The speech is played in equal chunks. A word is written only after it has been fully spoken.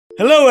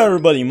Hello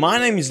everybody, my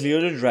name is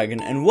Leo the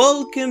Dragon and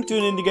welcome to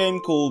an indie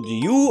game called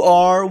You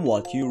Are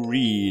What You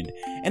Read.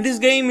 And this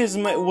game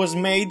was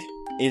made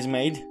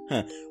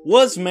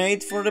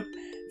for the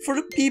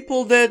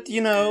people that,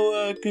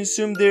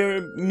 consume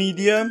their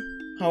media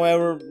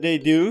however they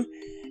do,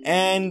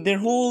 and their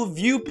whole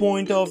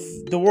viewpoint of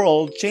the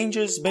world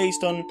changes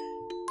based on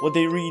what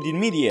they read in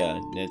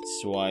media.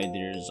 That's why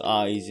there's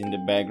eyes in the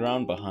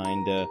background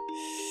behind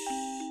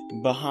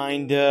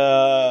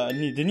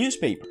the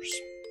newspapers.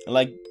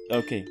 Like,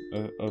 okay,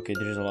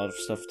 there's a lot of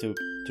stuff to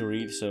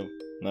read, so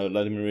now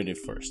let me read it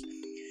first.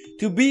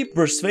 To be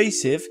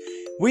persuasive,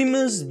 we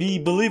must be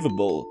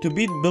believable. To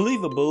be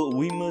believable,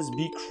 we must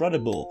be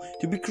credible.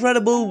 To be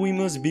credible, we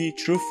must be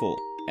truthful.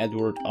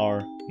 Edward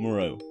R.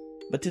 Murrow.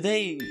 But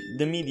today,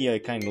 the media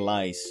kind of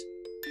lies.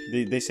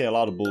 They say a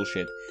lot of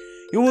bullshit.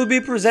 You will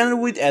be presented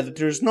with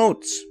editor's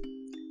notes.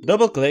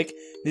 Double-click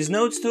these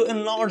notes to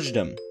enlarge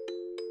them.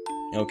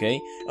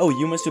 Okay. Oh,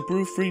 you must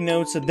approve 3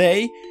 notes a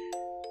day.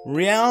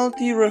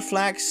 Reality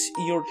reflects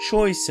your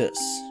choices.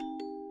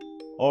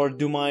 Or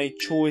do my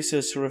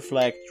choices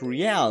reflect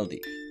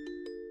reality?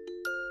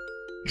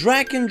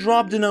 Drag and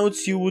drop the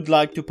notes you would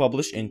like to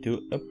publish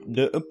into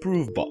the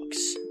approve box.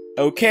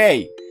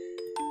 Okay.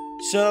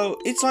 So,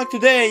 it's like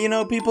today,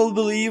 people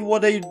believe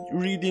what they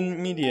read in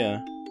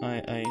media.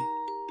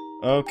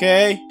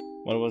 Okay.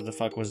 What the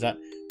fuck was that?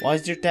 Why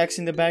is there text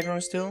in the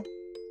background still?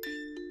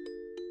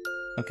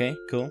 Okay,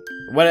 cool.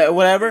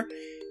 Whatever.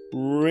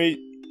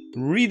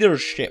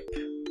 Readership.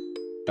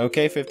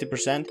 Okay,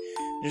 50%.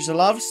 There's a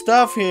lot of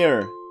stuff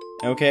here.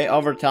 Okay,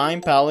 overtime,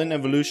 Palin,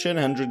 evolution,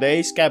 100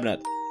 days,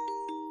 cabinet.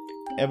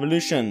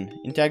 Evolution,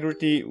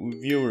 integrity,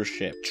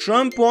 viewership.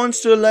 Trump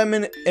wants to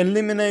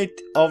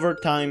eliminate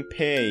overtime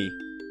pay.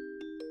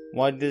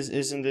 Why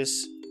isn't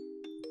this?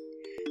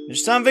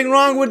 There's something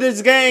wrong with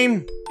this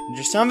game.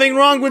 There's something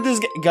wrong with this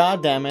game.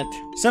 God damn it.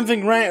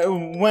 Something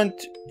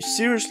went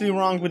seriously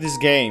wrong with this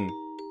game.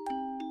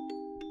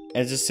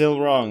 Is it still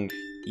wrong?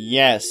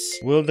 Yes.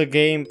 Will the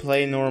game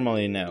play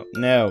normally now?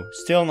 No,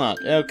 still not.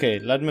 Okay,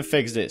 let me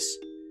fix this.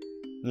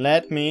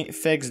 Okay,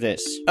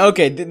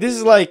 this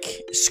is like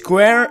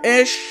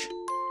square-ish.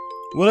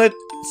 Will it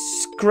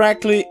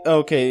correctly?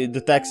 Okay, the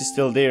text is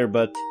still there,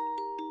 but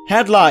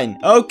headline.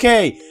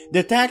 Okay,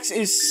 the text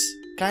is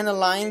kind of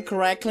lying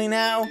correctly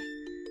now.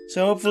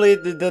 So hopefully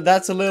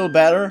that's a little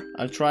better.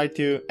 I'll try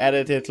to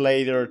edit it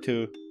later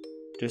to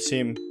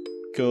seem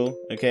cool.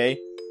 Okay.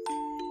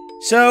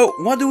 So,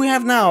 what do we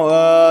have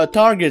now?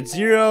 Target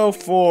 0,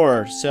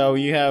 4. So,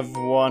 you have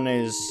one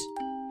is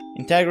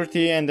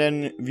integrity and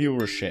then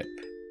viewership.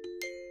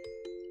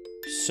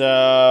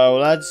 So,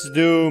 let's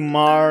do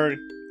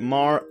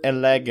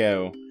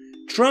Mar-a-Lago.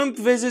 Trump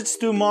visits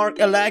to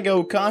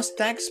Mar-a-Lago cost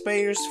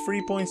taxpayers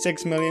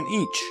 $3.6 million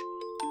each.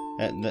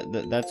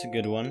 That's a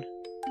good one.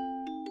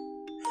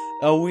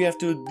 Oh, we have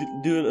to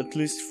do at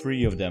least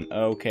 3 of them.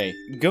 Okay.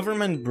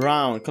 Government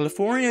Brown.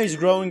 California is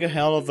growing a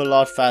hell of a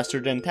lot faster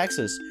than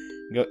Texas.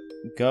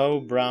 Go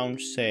Brown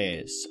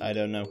says. I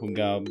don't know who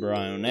Go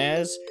Brown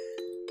is.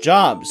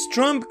 Jobs.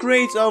 Trump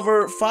creates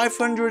over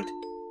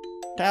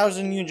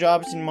 500,000 new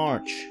jobs in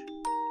March.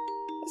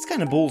 That's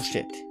kind of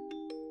bullshit.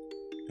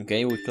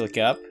 Okay, we click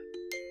up.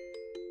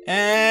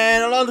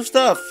 And a lot of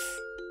stuff.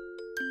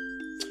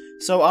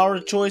 So our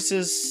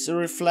choices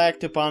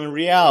reflect upon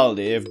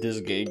reality if this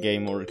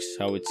game works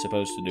how it's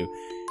supposed to do.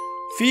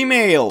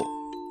 Female.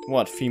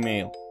 What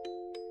female?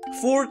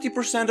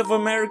 40% of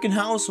American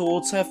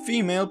households have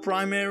female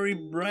primary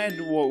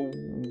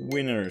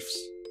breadwinners.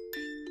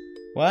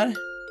 What?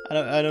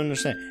 I don't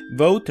understand.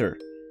 Voter.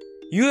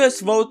 US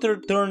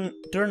voter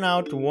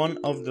turnout one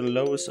of the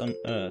lowest on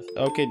earth.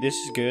 Okay, this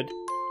is good.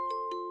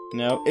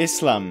 No,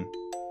 Islam.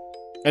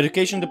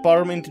 Education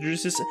department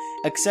introduces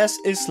Access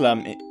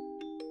Islam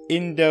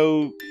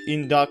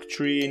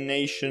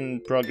indoctrination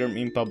program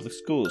in public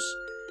schools.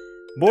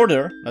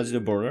 Border. Let's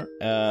do border.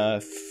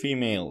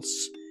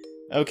 Females.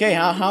 Okay,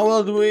 how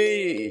will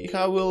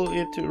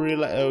it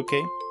relate?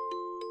 Okay.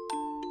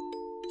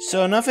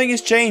 So nothing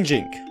is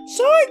changing.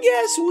 So I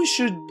guess we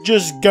should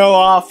just go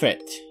off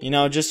it.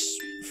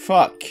 Just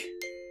fuck.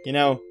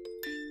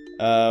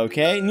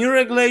 Okay. New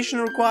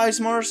regulation requires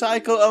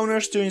motorcycle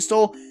owners to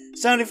install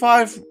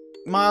 75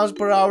 miles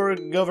per hour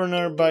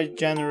governor by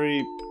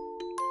January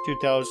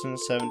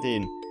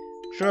 2017.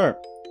 Sure.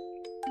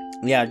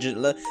 Yeah,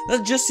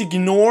 let's just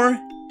ignore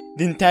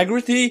the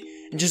integrity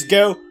and just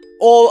go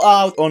all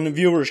out on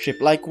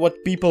viewership, like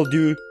what people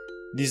do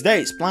these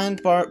days.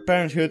 Planned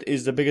Parenthood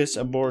is the biggest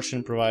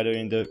abortion provider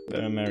in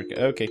America.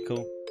 Okay,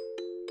 cool.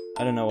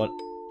 I don't know what.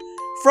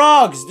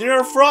 Frogs! There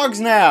are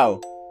frogs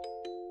now!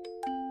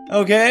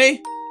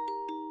 Okay.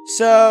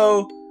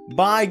 So,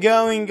 by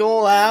going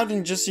all out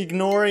and just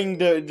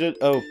ignoring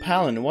oh,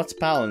 Palin. What's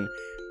Palin?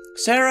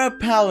 Sarah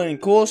Palin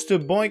calls to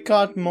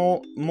boycott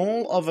Mall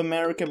of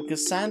America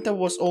because Santa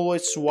was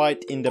always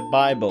white in the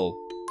Bible.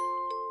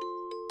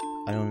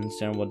 I don't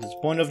understand what the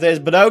point of this,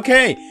 but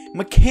okay.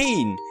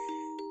 McCain.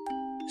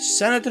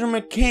 Senator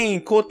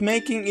McCain caught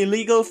making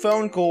illegal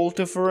phone call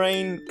to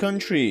foreign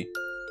country.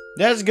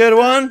 That's a good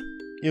one.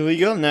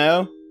 illegal?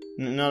 No.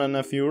 Not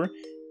enough viewer.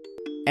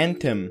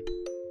 Anthem.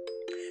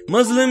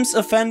 Muslims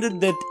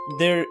offended that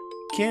their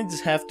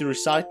kids have to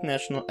recite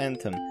national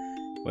anthem.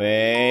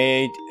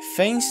 Wait.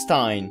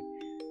 Feinstein.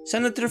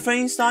 Senator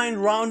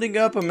Feinstein rounding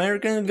up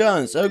American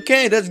guns.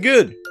 Okay, that's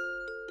good.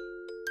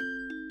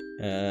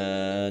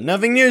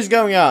 Nothing new is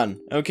going on.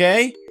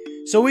 Okay.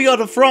 So we got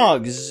the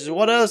frogs.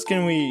 What else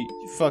can we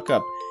fuck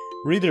up?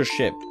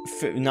 Readership.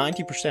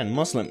 90%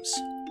 Muslims.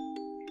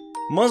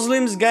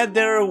 Muslims get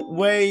their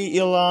way.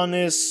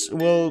 Elon's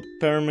will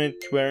permit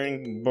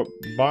wearing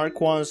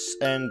barquas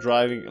and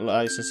driving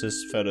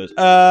licenses photos.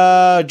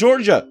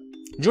 Georgia.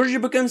 Georgia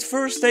becomes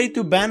first state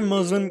to ban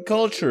Muslim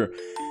culture.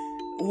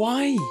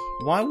 Why?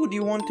 Why would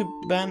you want to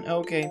ban?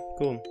 Okay,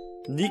 cool.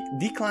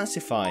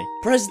 Declassify.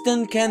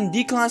 President can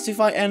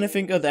declassify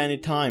anything at any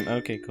time.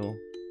 Okay, cool.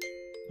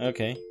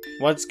 Okay.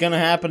 What's gonna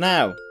happen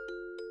now?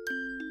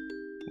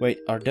 Wait,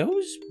 are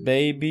those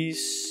babies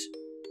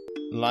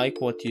like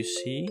what you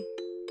see?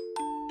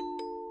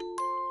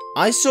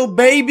 I saw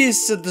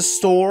babies at the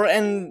store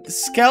and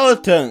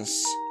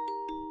skeletons.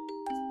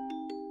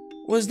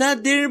 Was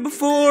that there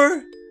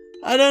before?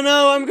 I don't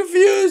know, I'm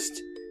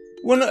confused.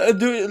 When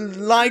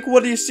like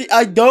what do you see?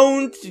 I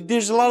don't.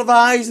 There's a lot of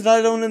eyes that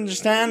I don't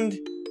understand.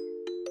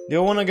 Do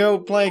you want to go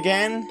play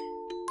again?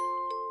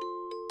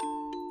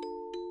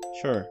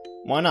 Sure,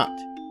 why not?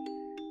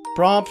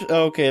 Props.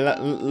 Okay,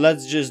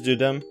 let's just do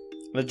them.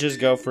 Let's just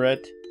go for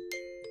it.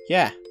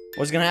 Yeah.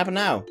 What's gonna happen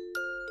now?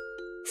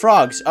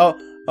 Frogs. Oh,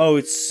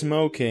 it's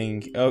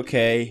smoking.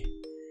 Okay,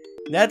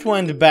 that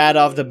went bad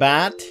off the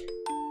bat.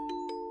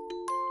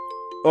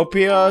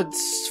 Opioids.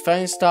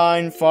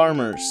 Feinstein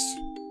farmers.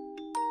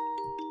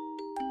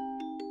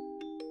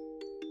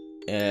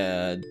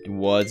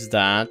 What's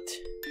that?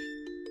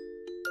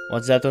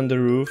 What's that on the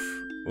roof?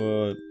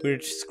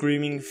 Weird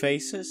screaming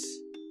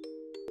faces?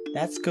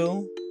 That's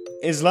cool.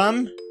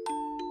 Islam?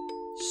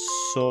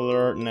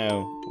 Solar?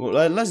 No.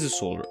 Well, let's do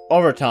solar.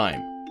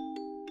 Overtime.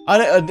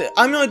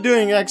 I'm not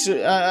doing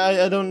actually.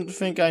 I don't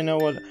think I know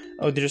what.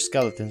 Oh, there's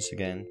skeletons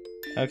again.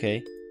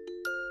 Okay.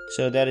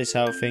 So that is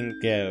how things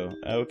go.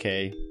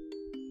 Okay.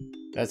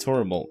 That's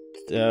horrible.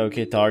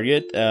 Okay,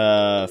 target.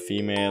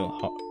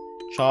 Female.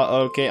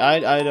 Okay,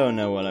 I don't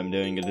know what I'm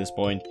doing at this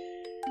point.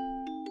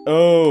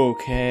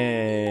 Okay.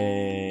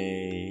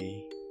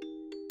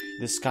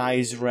 The sky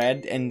is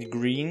red and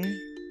green.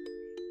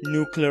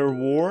 Nuclear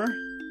war.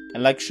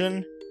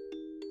 Election.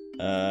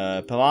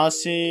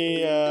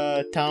 Pelosi.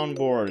 Town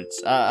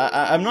boards.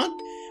 I'm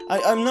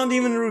not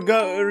even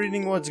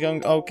reading what's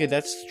going. Okay,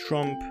 that's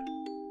Trump.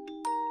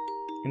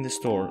 In the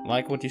store.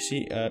 Like what you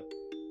see.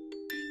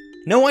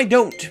 No, I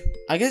don't.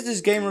 I guess this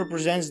game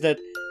represents that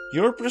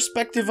your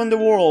perspective on the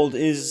world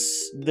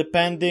is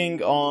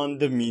depending on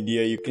the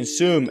media you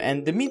consume,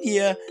 and the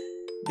media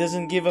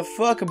doesn't give a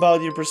fuck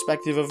about your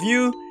perspective of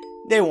view.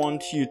 They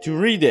want you to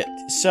read it.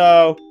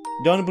 So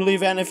don't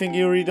believe anything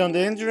you read on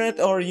the internet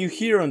or you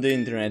hear on the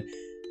internet.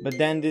 But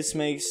then this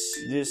makes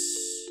this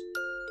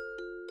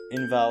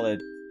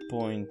invalid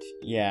point.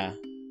 Yeah,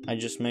 I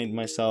just made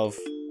myself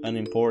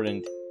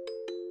unimportant,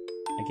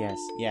 I guess,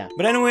 yeah.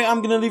 But anyway,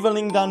 I'm gonna leave a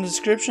link down in the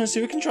description so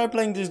you can try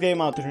playing this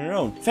game out on your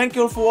own. Thank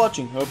you all for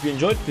watching. Hope you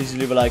enjoyed. Please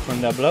leave a like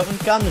from down below and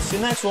comment. See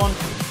you next one.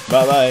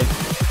 Bye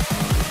bye.